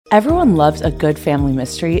Everyone loves a good family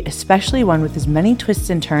mystery, especially one with as many twists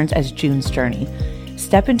and turns as June's Journey.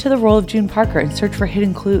 Step into the role of June Parker and search for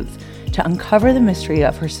hidden clues to uncover the mystery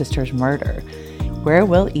of her sister's murder. Where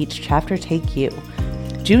will each chapter take you?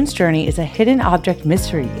 June's Journey is a hidden object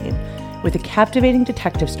mystery game with a captivating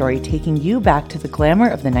detective story taking you back to the glamour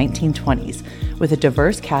of the 1920s with a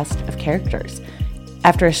diverse cast of characters.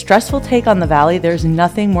 After a stressful take on the Valley, there's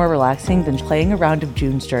nothing more relaxing than playing a round of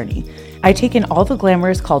June's Journey. I take in all the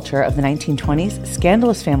glamorous culture of the 1920s,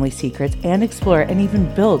 scandalous family secrets, and explore and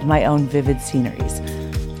even build my own vivid sceneries.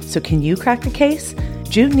 So can you crack the case?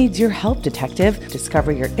 June needs your help, detective.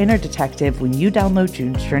 Discover your inner detective when you download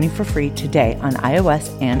June's Journey for free today on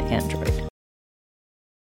iOS and Android.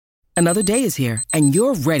 Another day is here, and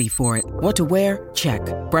you're ready for it. What to wear? Check.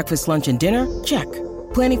 Breakfast, lunch, and dinner? Check.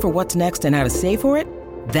 Planning for what's next and how to save for it?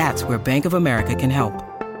 That's where Bank of America can help.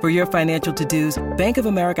 For your financial to-dos, Bank of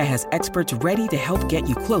America has experts ready to help get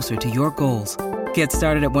you closer to your goals. Get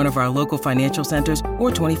started at one of our local financial centers or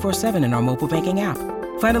 24/7 in our mobile banking app.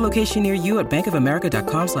 Find a location near you at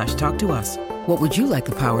bankofamerica.com/talktous. What would you like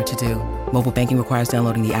the power to do? Mobile banking requires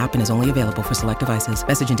downloading the app and is only available for select devices.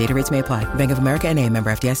 Message and data rates may apply. Bank of America N.A., member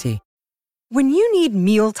FDIC. When you need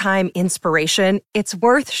mealtime inspiration, it's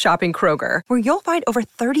worth shopping Kroger, where you'll find over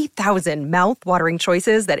 30,000 mouth-watering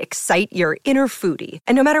choices that excite your inner foodie.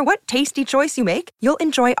 And no matter what tasty choice you make, you'll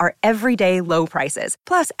enjoy our everyday low prices,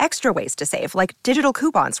 plus extra ways to save, like digital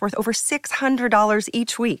coupons worth over $600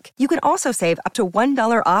 each week. You can also save up to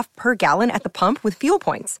 $1 off per gallon at the pump with fuel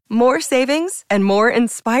points. More savings and more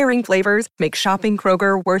inspiring flavors make shopping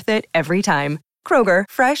Kroger worth it every time. Kroger,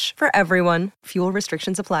 fresh for everyone. Fuel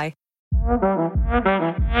restrictions apply.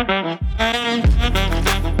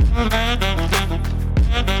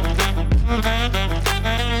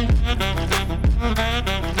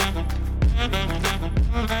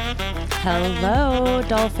 Hello,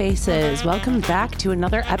 doll faces. Welcome back to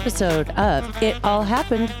another episode of It All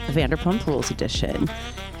Happened, Vanderpump Rules edition.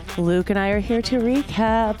 Luke and I are here to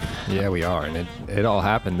recap. Yeah, we are, and it all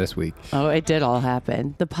happened this week. Oh, it did all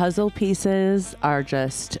happen. The puzzle pieces are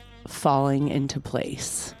just falling into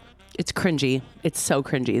place. It's cringy. It's so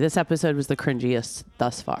cringy. This episode was the cringiest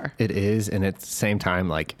thus far. It is, and at the same time,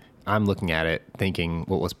 like, I'm looking at it thinking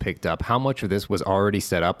what was picked up. How much of this was already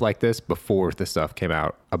set up like this before the stuff came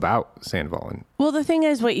out about Sandoval? Well, the thing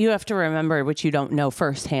is, what you have to remember, which you don't know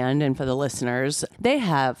firsthand, and for the listeners, they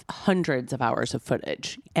have hundreds of hours of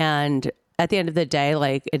footage. And at the end of the day,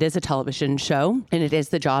 like, it is a television show, and it is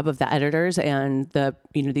the job of the editors and the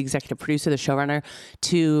executive producer, the showrunner,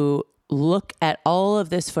 to look at all of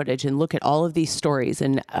this footage and look at all of these stories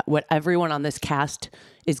and what everyone on this cast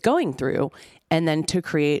is going through, and then to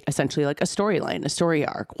create essentially like a storyline, a story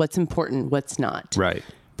arc, what's important, what's not. Right.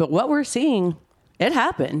 But what we're seeing, it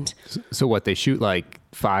happened. So what, they shoot like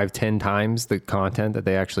 5-10 times the content that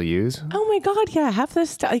they actually use? Oh my God, yeah. Half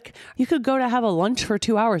this, like, you could go to have a lunch for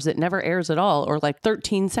 2 hours that never airs at all, or like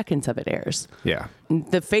 13 seconds of it airs. Yeah.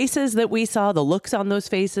 The faces that we saw, the looks on those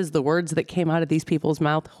faces, the words that came out of these people's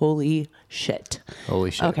mouth, holy shit.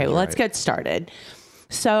 Holy shit. Okay, well, let's get started.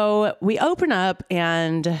 So we open up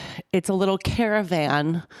and it's a little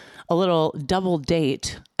caravan, a little double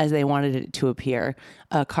date, as they wanted it to appear,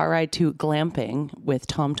 a car ride to glamping with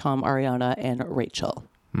Tom, Ariana, and Rachel.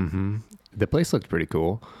 Mm-hmm. The place looked pretty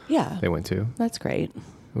cool. Yeah. They went to. That's great.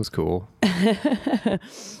 It was cool. I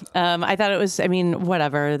thought it was,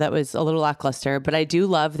 whatever. That was a little lackluster, but I do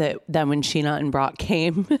love that when Sheena and Brock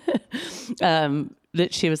came,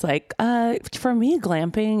 that she was like, for me,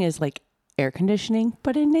 glamping is like air conditioning,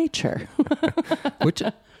 but in nature. Which,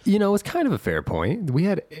 was kind of a fair point. We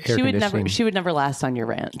had air conditioning. She would never last on your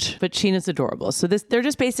ranch, but Sheena's adorable. So they're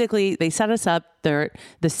just basically, they set us up. They're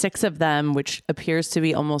the six of them, which appears to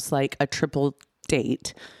be almost like a triple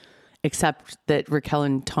date, except that Raquel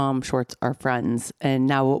and Tom Schwartz are friends. And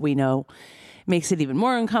now what we know makes it even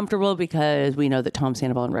more uncomfortable because we know that Tom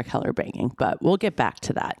Sandoval and Raquel are banging, but we'll get back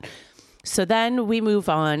to that. So then we move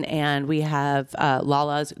on and we have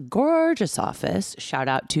Lala's gorgeous office. Shout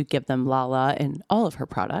out to Give Them Lala and all of her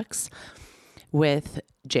products with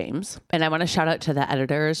James. And I want to shout out to the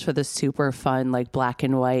editors for the super fun, like, black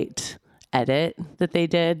and white edit that they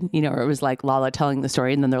did. Where it was like Lala telling the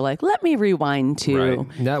story and then they're like, let me rewind to. Right.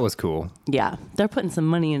 That was cool. Yeah. They're putting some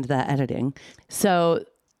money into that editing. So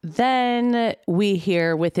then we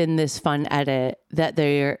hear within this fun edit that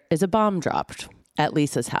there is a bomb dropped at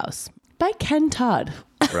Lisa's house. By Ken Todd.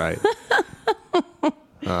 Right.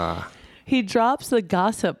 He drops the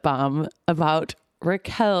gossip bomb about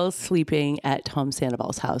Raquel sleeping at Tom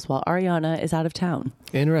Sandoval's house while Ariana is out of town.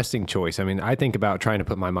 Interesting choice. I mean, I think about trying to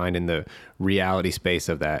put my mind in the reality space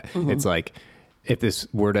of that. Mm-hmm. It's like, if this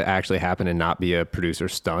were to actually happen and not be a producer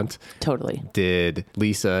stunt, Totally. did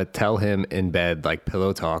Lisa tell him in bed, like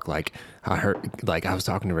pillow talk, like I was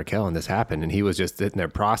talking to Raquel and this happened, and he was just sitting there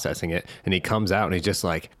processing it, and he comes out and he's just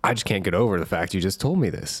like, I just can't get over the fact you just told me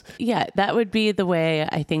this. Yeah, that would be the way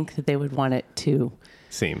I think that they would want it to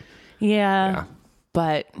seem. Yeah.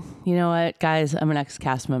 But you know what, guys? I'm an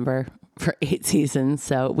ex-cast member for 8 seasons,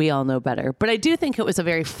 so we all know better. But I do think it was a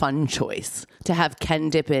very fun choice to have Ken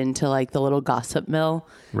dip into like the little gossip mill.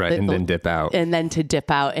 Right, and then dip out. And then to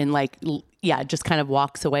dip out and like, just kind of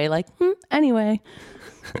walks away like, anyway.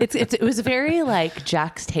 It was very like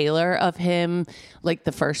Jax Taylor of him, like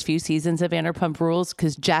the first few seasons of Vanderpump Rules,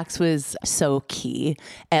 because Jax was so key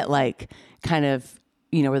at like kind of,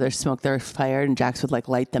 where there's smoke, there's fire, and Jax would like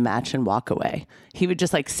light the match and walk away. He would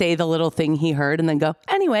just like say the little thing he heard and then go,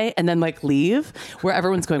 anyway, and then like leave, where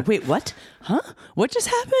everyone's going, wait, what? Huh? What just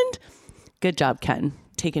happened? Good job, Ken,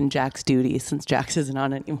 taking Jack's duty since Jax isn't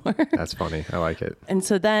on anymore. That's funny. I like it. And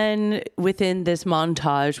so then within this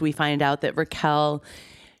montage, we find out that Raquel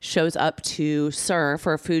shows up to SUR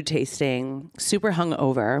for a food tasting, super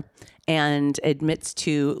hungover, and admits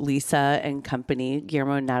to Lisa and company,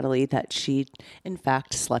 Guillermo and Natalie, that she, in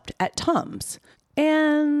fact, slept at Tom's.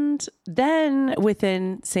 And then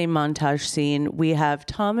within same montage scene, we have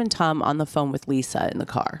Tom and Tom on the phone with Lisa in the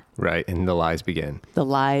car. Right, and the lies begin. The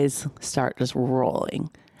lies start just rolling.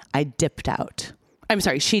 I dipped out. I'm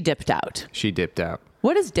sorry, she dipped out. She dipped out.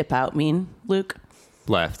 What does dip out mean, Luke?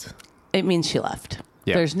 Left. It means she left.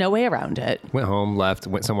 Yeah. There's no way around it. Went home, left,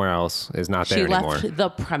 went somewhere else, is not there anymore. She left the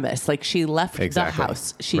premise. Like she left the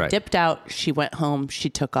house. She dipped out. She went home. She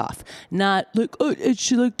took off. Not like,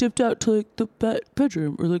 she like dipped out to like the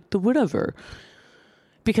bedroom or like the whatever.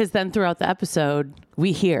 Because then throughout the episode,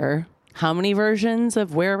 we hear how many versions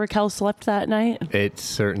of where Raquel slept that night? It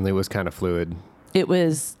certainly was kind of fluid. It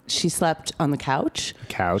was, she slept on the couch.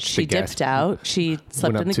 She dipped out. She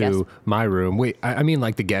slept in the guest room. My room. Wait, I mean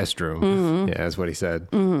like the guest room. Mm-hmm. Yeah, that's what he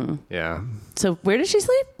said. Mm-hmm. Yeah. So where did she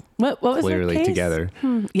sleep? What was Clearly the case? Together.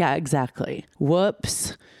 Yeah, exactly.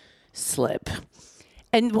 Whoops. Slip.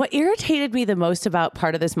 And what irritated me the most about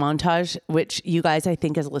part of this montage, which you guys, I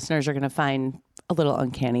think as listeners are going to find a little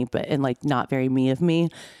uncanny, but and like not very me of me.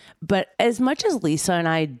 But as much as Lisa and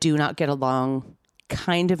I do not get along,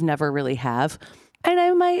 kind of never really have. And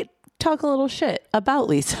I might talk a little shit about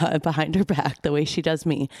Lisa behind her back the way she does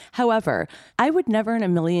me. However, I would never in a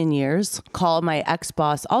million years call my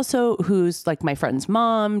ex-boss, also who's like my friend's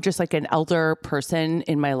mom, just like an elder person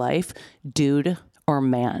in my life, dude or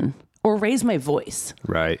man, or raise my voice.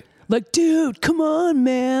 Right. Like, dude, come on,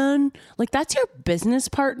 man. Like, that's your business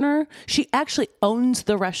partner. She actually owns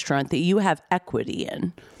the restaurant that you have equity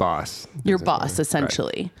in. Boss. Your boss,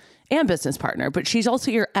 essentially. Right. And business partner, but she's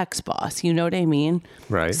also your ex-boss. You know what I mean?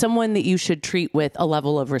 Right. Someone that you should treat with a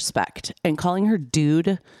level of respect. And calling her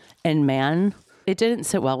dude and man, it didn't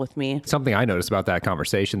sit well with me. Something I noticed about that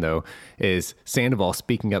conversation, though, is Sandoval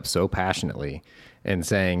speaking up so passionately and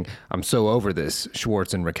saying, I'm so over this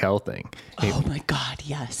Schwartz and Raquel thing. Oh my God,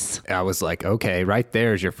 yes. I was like, okay, right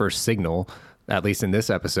there is your first signal, at least in this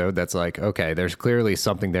episode, that's like, okay, there's clearly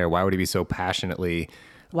something there. Why would he be so passionately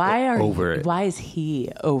over it? Why is he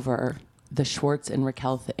over the Schwartz and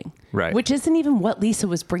Raquel thing? Right. Which isn't even what Lisa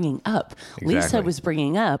was bringing up. Exactly. Lisa was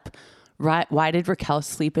bringing up, right, why did Raquel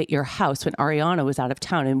sleep at your house when Ariana was out of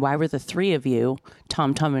town? And why were the three of you,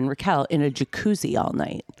 Tom, and Raquel, in a jacuzzi all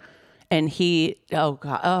night? And he,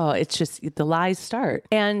 it's just the lies start.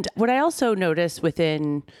 And what I also noticed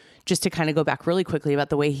within, just to kind of go back really quickly about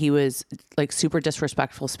the way he was like super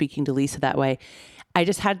disrespectful speaking to Lisa that way, I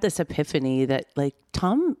just had this epiphany that like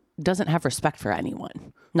Tom doesn't have respect for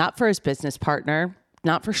anyone, not for his business partner,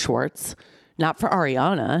 not for Schwartz, not for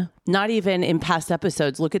Ariana, not even in past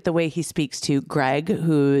episodes. Look at the way he speaks to Greg,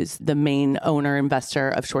 who's the main owner investor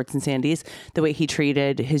of Schwartz and Sandy's, the way he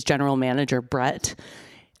treated his general manager, Brett.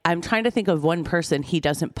 I'm trying to think of one person he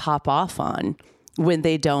doesn't pop off on when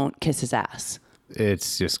they don't kiss his ass.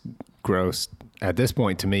 It's just gross at this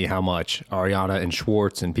point to me how much Ariana and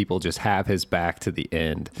Schwartz and people just have his back to the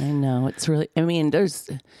end. I know. It's really, I mean,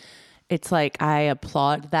 it's like I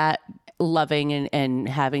applaud that loving and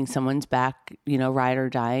having someone's back, ride or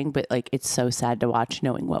dying, but like it's so sad to watch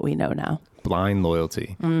knowing what we know now. Blind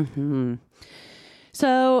loyalty. Mm-hmm.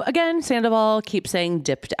 So again, Sandoval keeps saying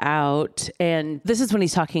dipped out. And this is when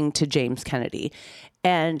he's talking to James Kennedy.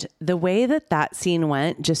 And the way that scene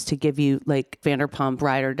went, just to give you like Vanderpump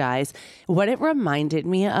Ride or Dies, what it reminded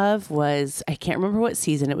me of was, I can't remember what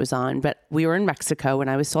season it was on, but we were in Mexico when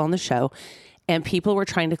I was still on the show. And people were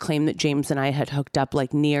trying to claim that James and I had hooked up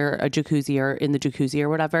like near a jacuzzi or in the jacuzzi or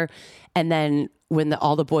whatever. And then when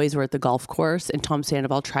all the boys were at the golf course and Tom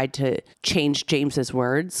Sandoval tried to change James's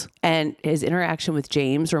words, and his interaction with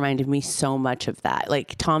James reminded me so much of that.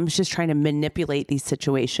 Like Tom's just trying to manipulate these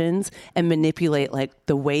situations and manipulate like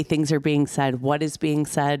the way things are being said, what is being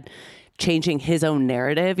said, changing his own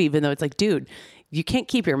narrative, even though it's like, dude, you can't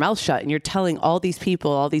keep your mouth shut and you're telling all these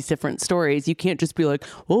people all these different stories. You can't just be like,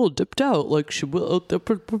 oh, dipped out. Like,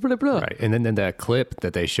 right. And then that clip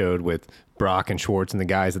that they showed with Brock and Schwartz and the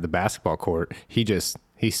guys at the basketball court, he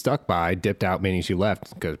stuck by dipped out, meaning she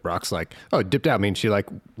left, because Brock's like, oh, dipped out means she like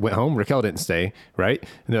went home. Raquel didn't stay, right?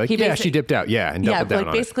 And they're like, yeah, she dipped out. Yeah. And doubled down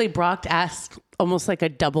on basically Brock asked almost like a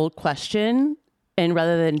double question. And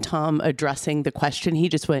rather than Tom addressing the question, he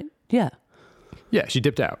just went, yeah. Yeah, she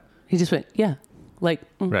dipped out. He just went, yeah. Like,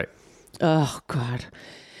 right. Oh, God.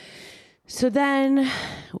 So then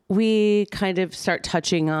we kind of start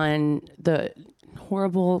touching on the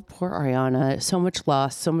horrible, poor Ariana. So much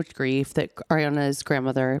loss, so much grief that Ariana's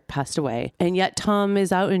grandmother passed away. And yet Tom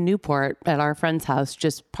is out in Newport at our friend's house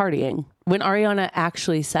just partying. When Ariana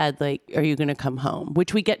actually said, like, are you going to come home?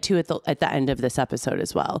 Which we get to at the end of this episode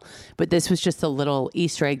as well. But this was just a little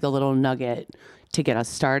Easter egg, the little nugget to get us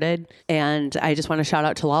started. And I just want to shout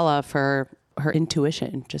out to Lala for her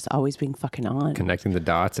intuition, just always being fucking on. Connecting the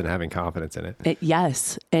dots and having confidence in it.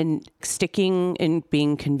 Yes. And sticking and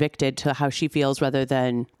being convicted to how she feels rather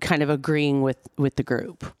than kind of agreeing with the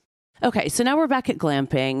group. Okay, so now we're back at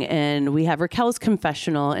glamping and we have Raquel's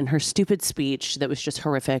confessional and her stupid speech that was just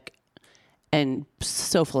horrific and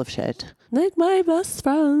so full of shit. Like, my best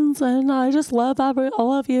friends, and I just love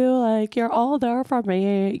all of you. Like, you're all there for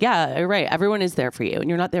me. Yeah, right. Everyone is there for you, and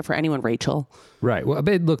you're not there for anyone, Rachel. Right. Well,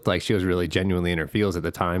 it looked like she was really genuinely in her feels at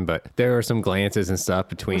the time, but there were some glances and stuff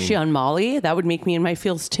between... Was she on Molly? That would make me in my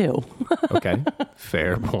feels, too. Okay.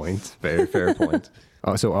 Fair point. Very fair point.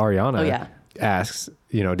 Oh, so Ariana asks,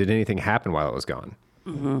 did anything happen while it was gone?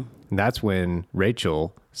 Mm-hmm. And that's when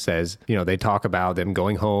Rachel says, they talk about them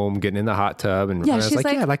going home, getting in the hot tub, and she's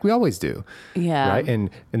like, yeah, like we always do. Yeah. Right. And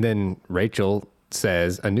then Rachel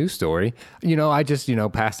says a news story, I just,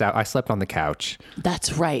 passed out. I slept on the couch.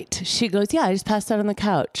 That's right. She goes, yeah, I just passed out on the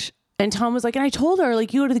couch. And Tom was like, and I told her,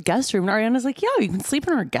 like, you go to the guest room. And Ariana's like, yeah, you can sleep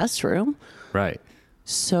in our guest room. Right.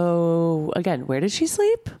 So again, where did she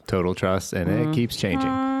sleep? Total trust. And it keeps changing.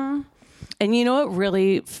 And you know what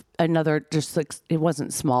really, another, just like, it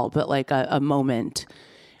wasn't small, but like a moment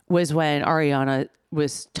was when Ariana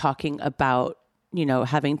was talking about,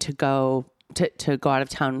 having to go out of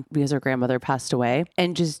town because her grandmother passed away,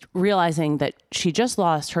 and just realizing that she just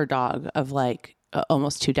lost her dog of like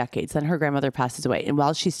almost 2 decades. Then her grandmother passes away. And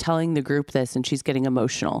while she's telling the group this and she's getting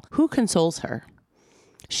emotional, who consoles her?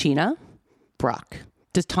 Sheena? Brock?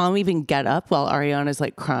 Does Tom even get up while Ariana's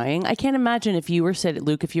like crying? I can't imagine if you were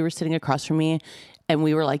sitting across from me and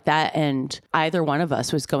we were like that and either one of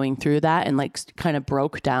us was going through that and like kind of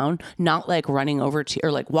broke down, not like running over to you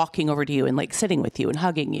or like walking over to you and like sitting with you and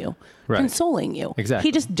hugging you, consoling you. Exactly.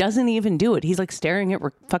 He just doesn't even do it. He's like staring at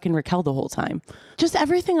fucking Raquel the whole time. Just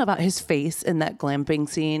everything about his face in that glamping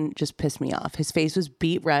scene just pissed me off. His face was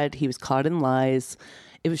beet red. He was caught in lies.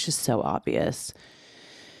 It was just so obvious.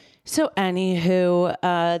 So anywho,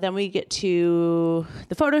 then we get to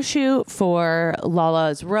the photo shoot for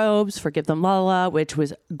Lala's robes, for Give Them Lala, which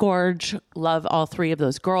was gorge. Love all 3 of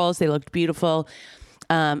those girls. They looked beautiful.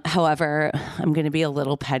 However, I'm going to be a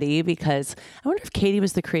little petty because I wonder if Katie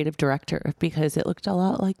was the creative director, because it looked a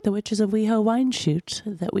lot like the Witches of WeHo wine shoot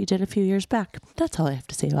that we did a few years back. That's all I have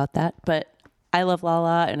to say about that. But I love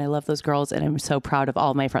Lala and I love those girls, and I'm so proud of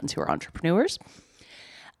all my friends who are entrepreneurs.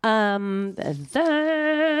 Then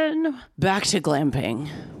back to glamping.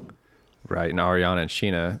 Right. And Ariana and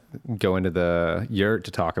Sheena go into the yurt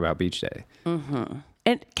to talk about beach day. Mm-hmm.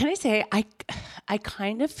 And can I say, I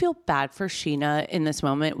kind of feel bad for Sheena in this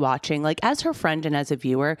moment watching, like as her friend and as a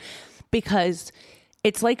viewer, because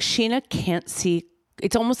it's like Sheena can't see.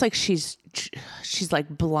 It's almost like she's like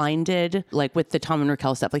blinded, like with the Tom and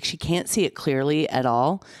Raquel stuff. Like she can't see it clearly at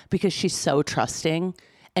all because she's so trusting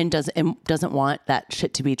and doesn't want that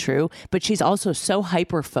shit to be true. But she's also so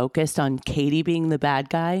hyper focused on Katie being the bad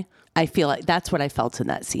guy. I feel like that's what I felt in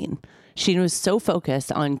that scene. She was so focused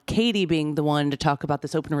on Katie being the one to talk about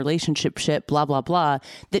this open relationship shit, blah, blah, blah,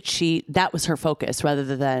 that was her focus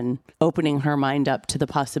rather than opening her mind up to the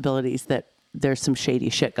possibilities that there's some shady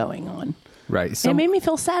shit going on. Right. It made me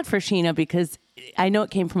feel sad for Sheena because I know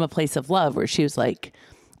it came from a place of love where she was like,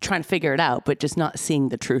 trying to figure it out, but just not seeing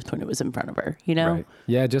the truth when it was in front of her, Right.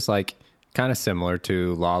 Yeah, just like Kind of similar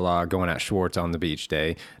to Lala going at Schwartz on the beach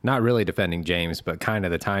day. Not really defending James, but kind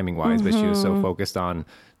of the timing wise. But she was so focused on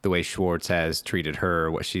the way Schwartz has treated her,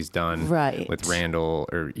 what she's done with Randall,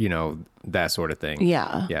 or, you know, that sort of thing.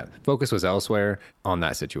 Yeah. Yeah. Focus was elsewhere on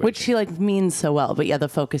that situation. Which she like means so well. But yeah, the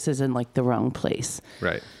focus is in like the wrong place.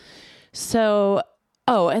 Right. So,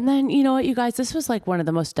 and then, you know what, you guys, this was like one of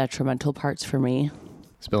the most detrimental parts for me.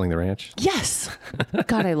 Spilling the ranch? Yes.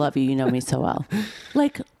 God, I love you. You know me so well.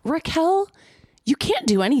 Like, Raquel, you can't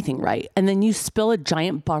do anything right. And then you spill a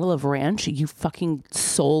giant bottle of ranch, you fucking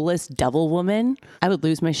soulless devil woman. I would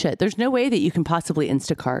lose my shit. There's no way that you can possibly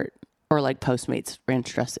Instacart or like Postmates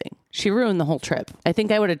ranch dressing. She ruined the whole trip. I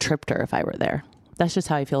think I would have tripped her if I were there. That's just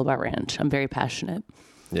how I feel about ranch. I'm very passionate.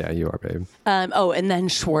 Yeah, you are, babe. And then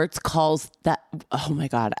Schwartz calls that. Oh my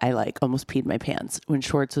God. I like almost peed my pants when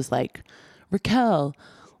Schwartz was like, Raquel,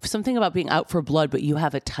 something about being out for blood, but you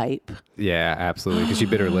have a type. Yeah, absolutely. Because she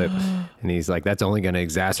bit her lip. And he's like, that's only going to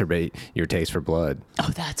exacerbate your taste for blood.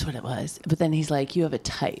 Oh, that's what it was. But then he's like, you have a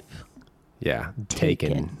type. Yeah.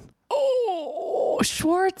 Taken. Oh,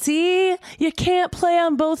 Schwartzy, you can't play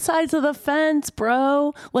on both sides of the fence,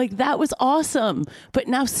 bro. Like, that was awesome. But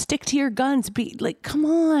now stick to your guns. Be like, come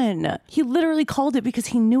on. He literally called it because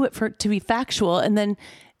he knew it for it to be factual. And then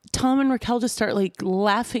Tom and Raquel just start like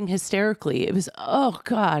laughing hysterically. It was, oh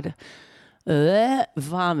God,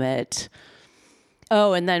 vomit.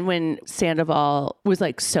 Oh, and then when Sandoval was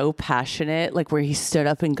like so passionate, like where he stood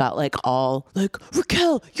up and got like all like,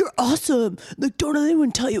 Raquel, you're awesome. Like, don't let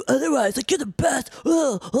anyone tell you otherwise. Like, you're the best.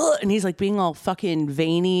 And he's like being all fucking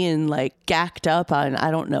veiny and like gacked up on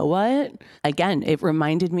I don't know what. Again, it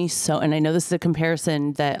reminded me so, and I know this is a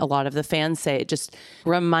comparison that a lot of the fans say, it just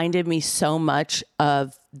reminded me so much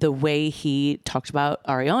of the way he talked about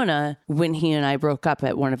Ariana when he and I broke up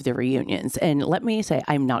at one of the reunions. And let me say,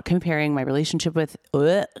 I'm not comparing my relationship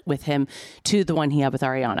with him to the one he had with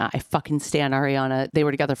Ariana. I fucking stan Ariana. They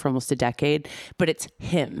were together for almost a decade, but it's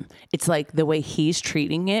him. It's like the way he's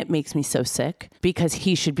treating it makes me so sick, because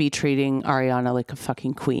he should be treating Ariana like a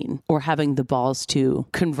fucking queen, or having the balls to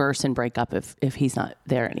converse and break up if he's not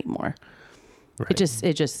there anymore. Right.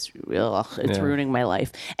 It's ruining my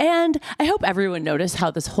life. And I hope everyone noticed how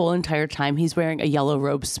this whole entire time he's wearing a Yellow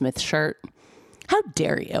Robe Smith shirt. How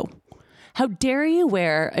dare you? How dare you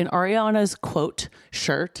wear an Ariana's quote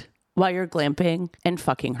shirt while you're glamping and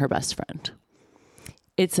fucking her best friend?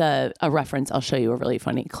 It's a reference. I'll show you a really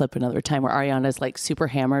funny clip another time where Ariana's like super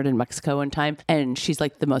hammered in Mexico one time, and she's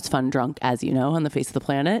like the most fun drunk, as you know, on the face of the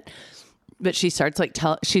planet. But she starts like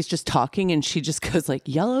she's just talking, and she just goes like,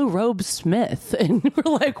 Yellow Robe Smith. And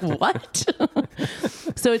we're like, what?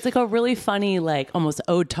 So it's like a really funny, like almost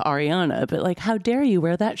ode to Ariana, but like, how dare you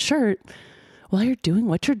wear that shirt while you're doing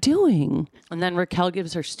what you're doing? And then Raquel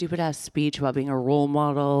gives her stupid ass speech about being a role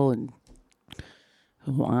model and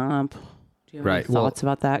womp. Do you have any thoughts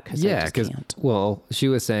about that? Because she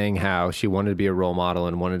was saying how she wanted to be a role model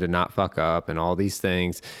and wanted to not fuck up and all these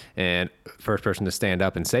things. And first person to stand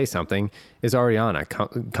up and say something is Ariana.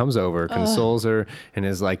 Comes over, consoles her, and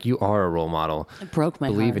is like, you are a role model. It broke my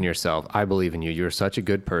heart. Believe in yourself. I believe in you. You're such a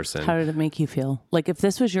good person. How did it make you feel? Like, if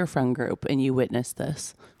this was your friend group and you witnessed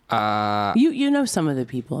this. You know some of the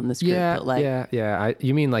people in this group, but like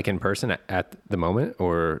you mean like in person at the moment,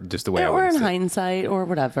 or just the way or in hindsight or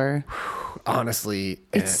whatever? Honestly,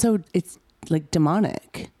 it's like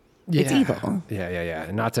demonic. Yeah. It's evil. Yeah.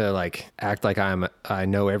 And not to like act like I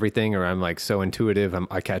know everything, or I'm like so intuitive,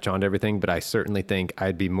 I catch on to everything, but I certainly think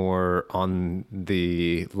I'd be more on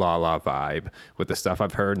the Lala vibe with the stuff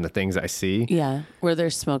I've heard and the things I see. Yeah. Where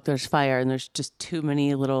there's smoke, there's fire, and there's just too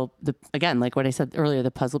many again, like what I said earlier,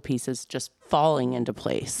 the puzzle pieces just falling into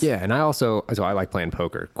place. Yeah. And I like playing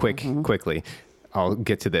poker quickly. I'll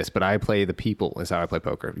get to this, but I play the people is how I play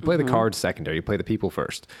poker. You play the cards secondary, you play the people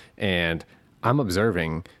first. And I'm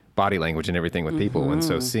observing body language and everything with people. And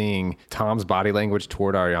so seeing Tom's body language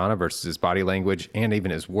toward Ariana versus his body language and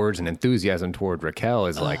even his words and enthusiasm toward Raquel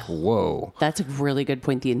is like, whoa. That's a really good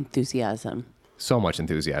point. The enthusiasm. So much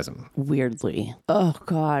enthusiasm. Weirdly. Oh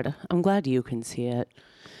God. I'm glad you can see it.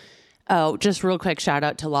 Oh, just real quick shout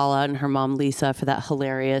out to Lala and her mom, Lisa, for that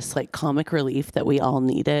hilarious like comic relief that we all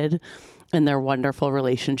needed. And their wonderful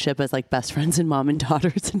relationship as like best friends and mom and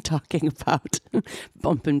daughters, and talking about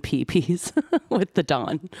bumping pee-pees with the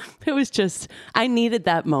Dawn. It was just, I needed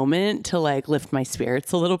that moment to like lift my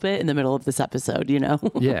spirits a little bit in the middle of this episode, you know?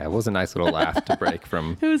 Yeah, it was a nice little laugh to break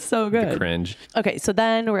from it was so good. The cringe. Okay, so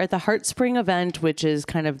then we're at the Heartspring event, which is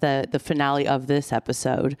kind of the finale of this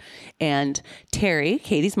episode. And Terry,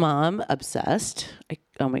 Katie's mom, obsessed.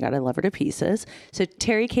 Oh my God, I love her to pieces. So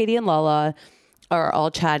Terry, Katie, and Lala are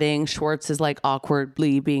all chatting. Schwartz is like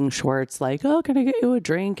awkwardly being Schwartz, like, oh, can I get you a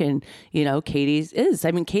drink? And, you know, Katie's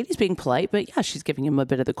being polite, but yeah, she's giving him a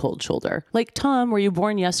bit of the cold shoulder. Like, Tom, were you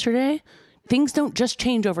born yesterday? Things don't just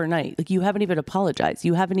change overnight. Like, you haven't even apologized.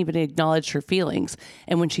 You haven't even acknowledged her feelings.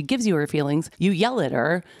 And when she gives you her feelings, you yell at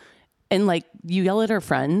her. And like, you yell at her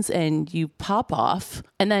friends and you pop off.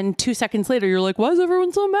 And then 2 seconds later, you're like, why is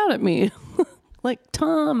everyone so mad at me? Like,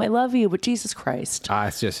 Tom, I love you, but Jesus Christ.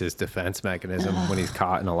 It's just his defense mechanism when he's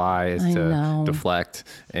caught in a lie is to deflect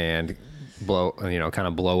and blow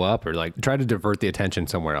up or like try to divert the attention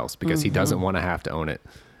somewhere else because he doesn't want to have to own it.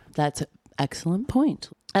 That's an excellent point.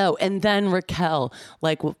 Oh, and then Raquel,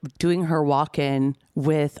 like doing her walk-in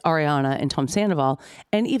with Ariana and Tom Sandoval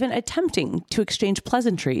and even attempting to exchange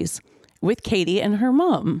pleasantries with Katie and her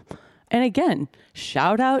mom. And again,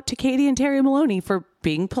 shout out to Katie and Terry Maloney for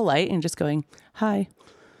being polite and just going, hi,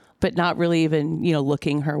 but not really even,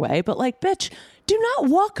 looking her way. But like, bitch, do not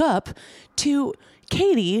walk up to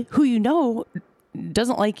Katie, who you know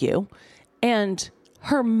doesn't like you, and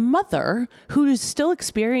her mother, who is still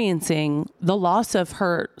experiencing the loss of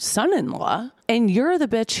her son-in-law, and you're the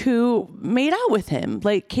bitch who made out with him.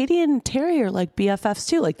 Like, Katie and Terry are like BFFs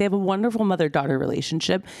too. Like, they have a wonderful mother-daughter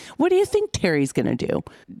relationship. What do you think Terry's going to do?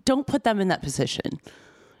 Don't put them in that position.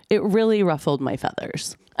 It really ruffled my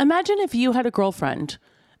feathers. Imagine if you had a girlfriend,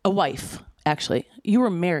 a wife, actually, you were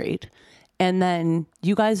married, and then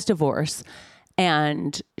you guys divorce,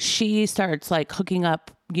 and she starts like hooking up,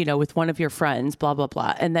 with one of your friends, blah, blah,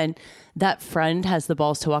 blah. And then that friend has the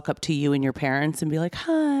balls to walk up to you and your parents and be like,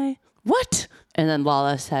 hi, what? And then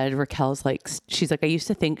Lala said, Raquel's like, she's like, I used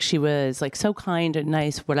to think she was like so kind and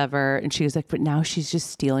nice, whatever. And she was like, but now she's just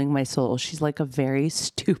stealing my soul. She's like a very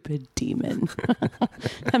stupid demon.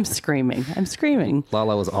 I'm screaming.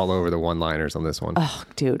 Lala was all over the one-liners on this one. Oh,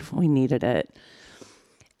 dude, we needed it.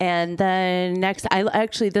 And then next,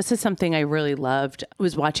 this is something I really loved,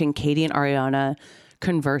 was watching Katie and Ariana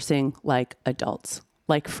conversing like adults,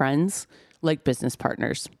 like friends, like business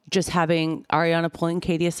partners. Just having Ariana pulling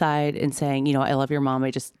Katie aside and saying, I love your mom.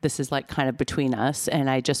 This is like kind of between us. And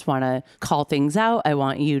I just want to call things out. I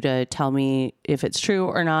want you to tell me if it's true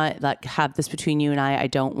or not. Like, have this between you and I. I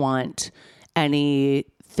don't want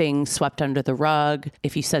anything swept under the rug.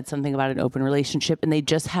 If you said something about an open relationship, and they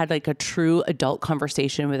just had like a true adult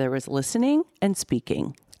conversation where there was listening and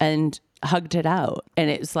speaking and hugged it out. And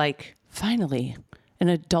it was like, finally, an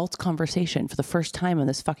adult conversation for the first time on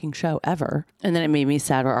this fucking show ever. And then it made me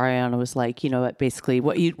sad where Ariana was like, basically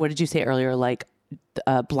what did you say earlier? Like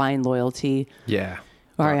blind loyalty. Yeah.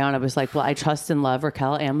 Ariana was like, well, I trust and love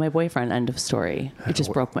Raquel and my boyfriend. End of story. It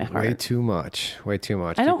just broke my heart. Way too much.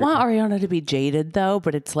 I don't want Ariana to be jaded though,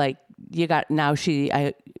 but it's like,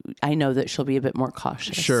 I know that she'll be a bit more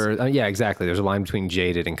cautious. Sure. Yeah, exactly. There's a line between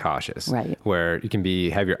jaded and cautious. Right. Where you can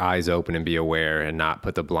have your eyes open and be aware and not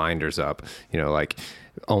put the blinders up, like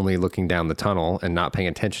only looking down the tunnel and not paying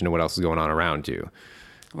attention to what else is going on around you.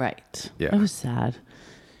 Right. Yeah. It was sad.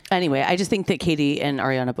 Anyway, I just think that Katie and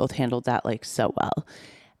Ariana both handled that like so well.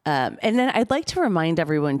 And then I'd like to remind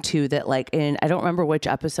everyone too that like I don't remember which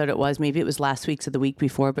episode it was, maybe it was last week's or the week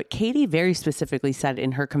before, but Katie very specifically said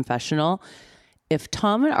in her confessional, if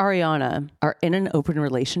Tom and Ariana are in an open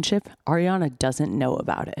relationship, Ariana doesn't know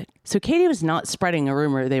about it. So Katie was not spreading a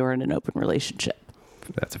rumor they were in an open relationship.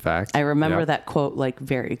 That's a fact. I remember that quote like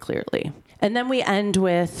very clearly. And then we end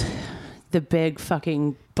with the big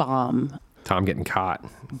fucking bomb. Tom getting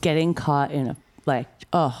caught in a like,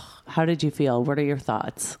 oh, how did you feel? What are your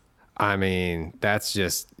thoughts? I mean, that's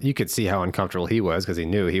just, you could see how uncomfortable he was because he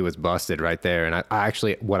knew he was busted right there. And I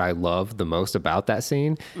actually, what I love the most about that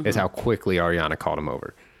scene is how quickly Ariana called him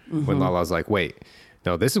over. When Lala was like, wait,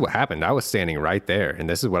 no, this is what happened. I was standing right there and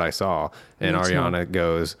this is what I saw. And Ariana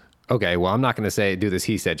goes, okay, well, I'm not going to do this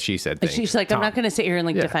he said, she said thing. She's like, Tom, I'm not going to sit here and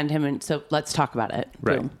like defend him. And so let's talk about it.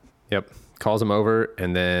 Right. Boom. Yep. Calls him over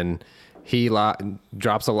and then he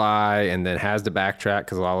drops a lie and then has to backtrack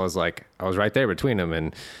because Lala's like, I was right there between them,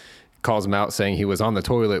 and calls him out saying he was on the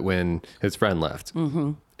toilet when his friend left.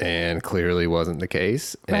 And clearly wasn't the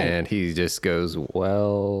case. Right. And he just goes,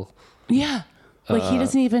 well. Yeah. Like he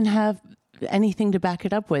doesn't even have anything to back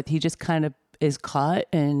it up with. He just kind of is caught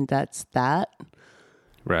and that's that.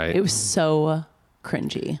 Right. It was so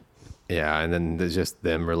cringy. Yeah, and then there's just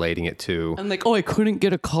them relating it to... I'm like, oh, I couldn't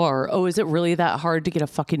get a car. Oh, is it really that hard to get a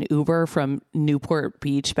fucking Uber from Newport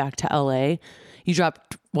Beach back to LA? You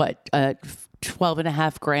dropped, what,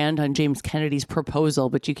 $12,500 on James Kennedy's proposal,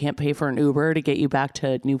 but you can't pay for an Uber to get you back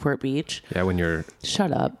to Newport Beach? Yeah, when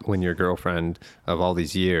Shut up. When your girlfriend of all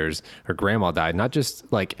these years, her grandma died, not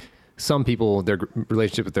just like some people, their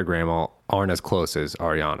relationship with their grandma aren't as close as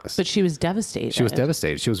Ariana's. But she was devastated. She was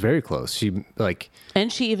devastated. She was very close.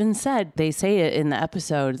 And she even said, they say it in the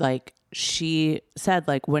episode, like, she said,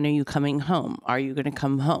 like, when are you coming home? Are you going to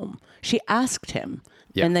come home? She asked him.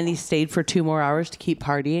 Yep. And then he stayed for 2 more hours to keep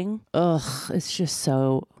partying. Ugh, it's just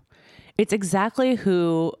so... It's exactly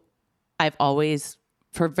who I've always,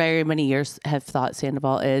 for very many years, have thought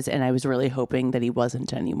Sandoval is, and I was really hoping that he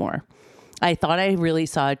wasn't anymore. I thought I really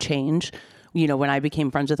saw a change, you know, when I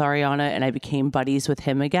became friends with Ariana and I became buddies with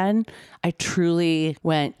him again. I truly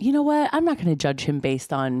went, you know what? I'm not going to judge him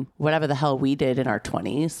based on whatever the hell we did in our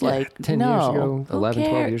 20s. Yeah, like 10 years ago, 11,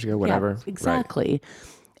 12 years ago, whatever. Yeah, exactly. Right.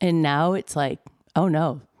 And now it's like, oh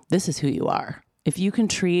no, this is who you are. If you can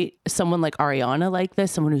treat someone like Ariana like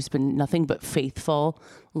this, someone who's been nothing but faithful,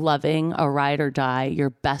 loving, a ride or die, your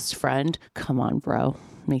best friend, come on, bro.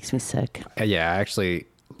 Makes me sick. Yeah, actually,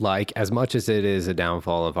 like, as much as it is a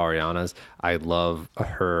downfall of Ariana's, I love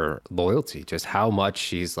her loyalty, just how much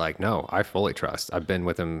she's like, no, I fully trust. I've been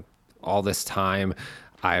with him all this time.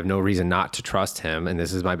 I have no reason not to trust him, and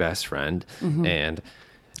this is my best friend. Mm-hmm. And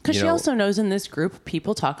because she also knows in this group,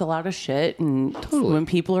 people talk a lot of shit, and when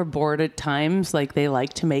people are bored at times, like, they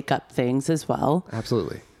like to make up things as well.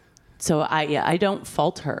 Absolutely. So I don't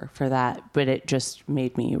fault her for that, but it just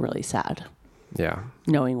made me really sad. Yeah.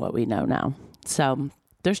 Knowing what we know now. So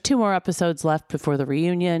there's 2 more episodes left before the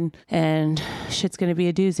reunion, and shit's going to be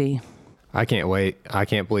a doozy. I can't wait. I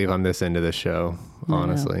can't believe I'm this into this show.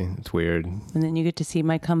 Honestly, it's weird. And then you get to see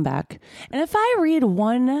my comeback. And if I read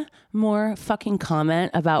one more fucking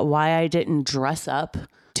comment about why I didn't dress up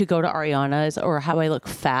to go to Ariana's, or how I look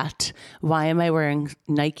fat, why am I wearing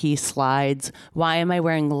Nike slides? Why am I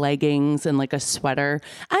wearing leggings and like a sweater?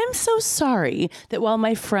 I'm so sorry that while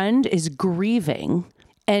my friend is grieving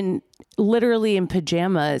and literally in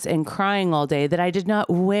pajamas and crying all day, that I did not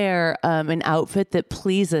wear an outfit that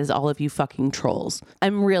pleases all of you fucking trolls.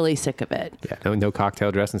 I'm really sick of it. Yeah, no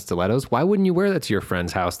cocktail dress and stilettos. Why wouldn't you wear that to your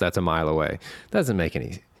friend's house that's a mile away? Doesn't make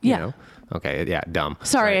any, you know? Okay, yeah, dumb.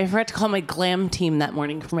 Sorry, I forgot to call my glam team that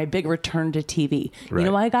morning for my big return to TV. Right. You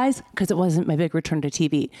know why, guys? Because it wasn't my big return to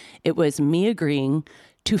TV. It was me agreeing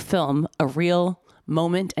to film a real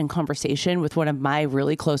moment and conversation with one of my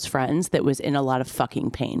really close friends that was in a lot of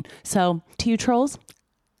fucking pain. So to you trolls,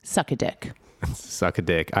 suck a dick. Suck a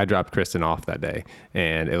dick. I dropped Kristen off that day,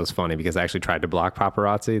 and it was funny because I actually tried to block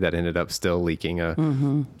paparazzi that ended up still leaking a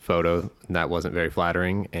photo that wasn't very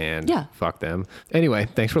flattering, and fuck them. Anyway,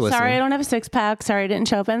 thanks for listening. Sorry I don't have a 6-pack. Sorry I didn't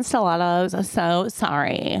show up in stilettos. I'm so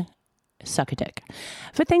sorry. Suck a dick.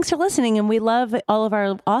 But thanks for listening, and we love all of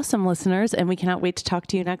our awesome listeners, and we cannot wait to talk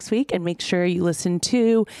to you next week. And make sure you listen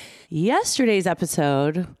to yesterday's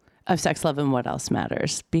episode of Sex, Love, and What Else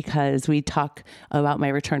Matters, because we talk about my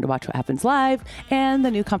return to Watch What Happens Live and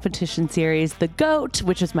the new competition series, The GOAT,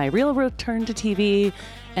 which is my real return to TV.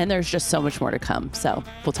 And there's just so much more to come. So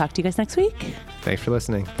we'll talk to you guys next week. Thanks for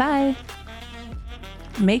listening. Bye.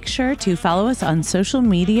 Make sure to follow us on social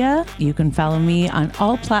media. You can follow me on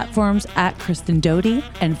all platforms at Kristen Doty,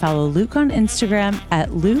 and follow Luke on Instagram at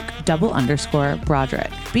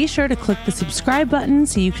Luke_Broderick. Be sure to click the subscribe button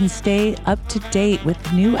so you can stay up to date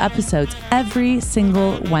with new episodes every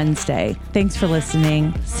single Wednesday. Thanks for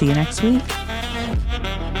listening. See you next week.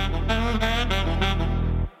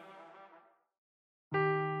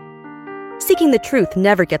 Seeking the truth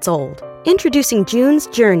never gets old. Introducing June's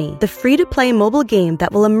Journey, the free-to-play mobile game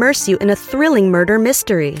that will immerse you in a thrilling murder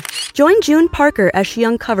mystery. Join June Parker as she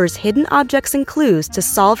uncovers hidden objects and clues to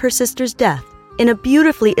solve her sister's death in a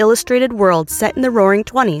beautifully illustrated world set in the Roaring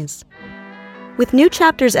 '20s. With new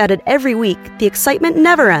chapters added every week, the excitement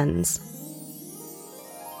never ends.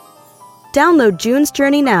 Download June's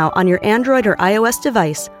Journey now on your Android or iOS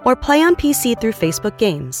device, or play on PC through Facebook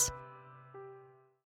Games.